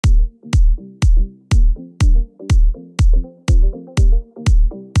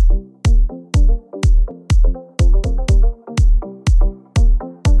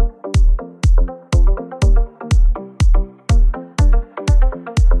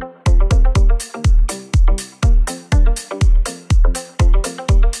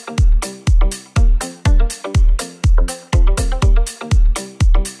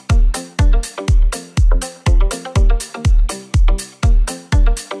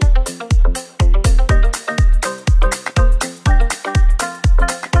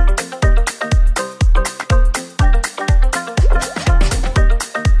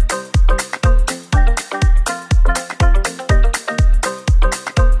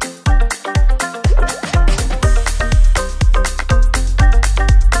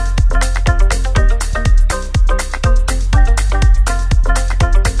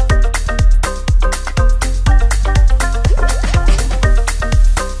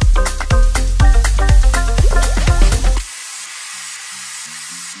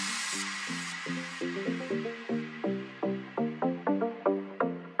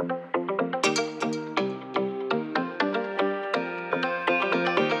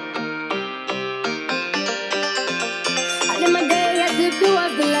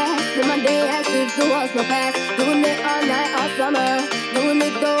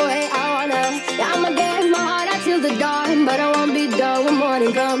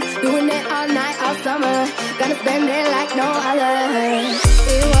morning comes. Doing it all night, all summer. Gonna spend it like no other.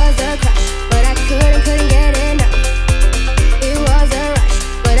 It was a crush, but I couldn't get enough. It was a rush,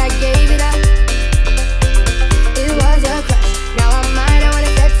 but I gave it up. It was a crush, now I'm mine, I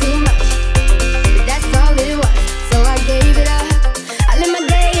wanna say too much, but that's all it was, so I gave it up. I live my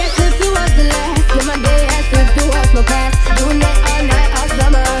day as if it was the last. Live my day as if there was no past. Doing it all night, all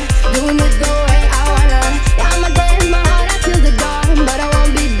summer. Doing it the way I wanna. Yeah, I'ma dance my heart out till the dawn, but I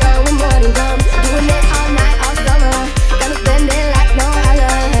won't be done when morning comes. Doing it all night, all summer. Gonna spend it like no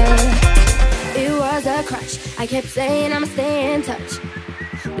other. It was a crush, I kept saying I'ma stay in touch,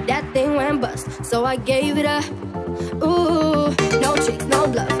 but that thing went bust, so I gave it up. Ooh.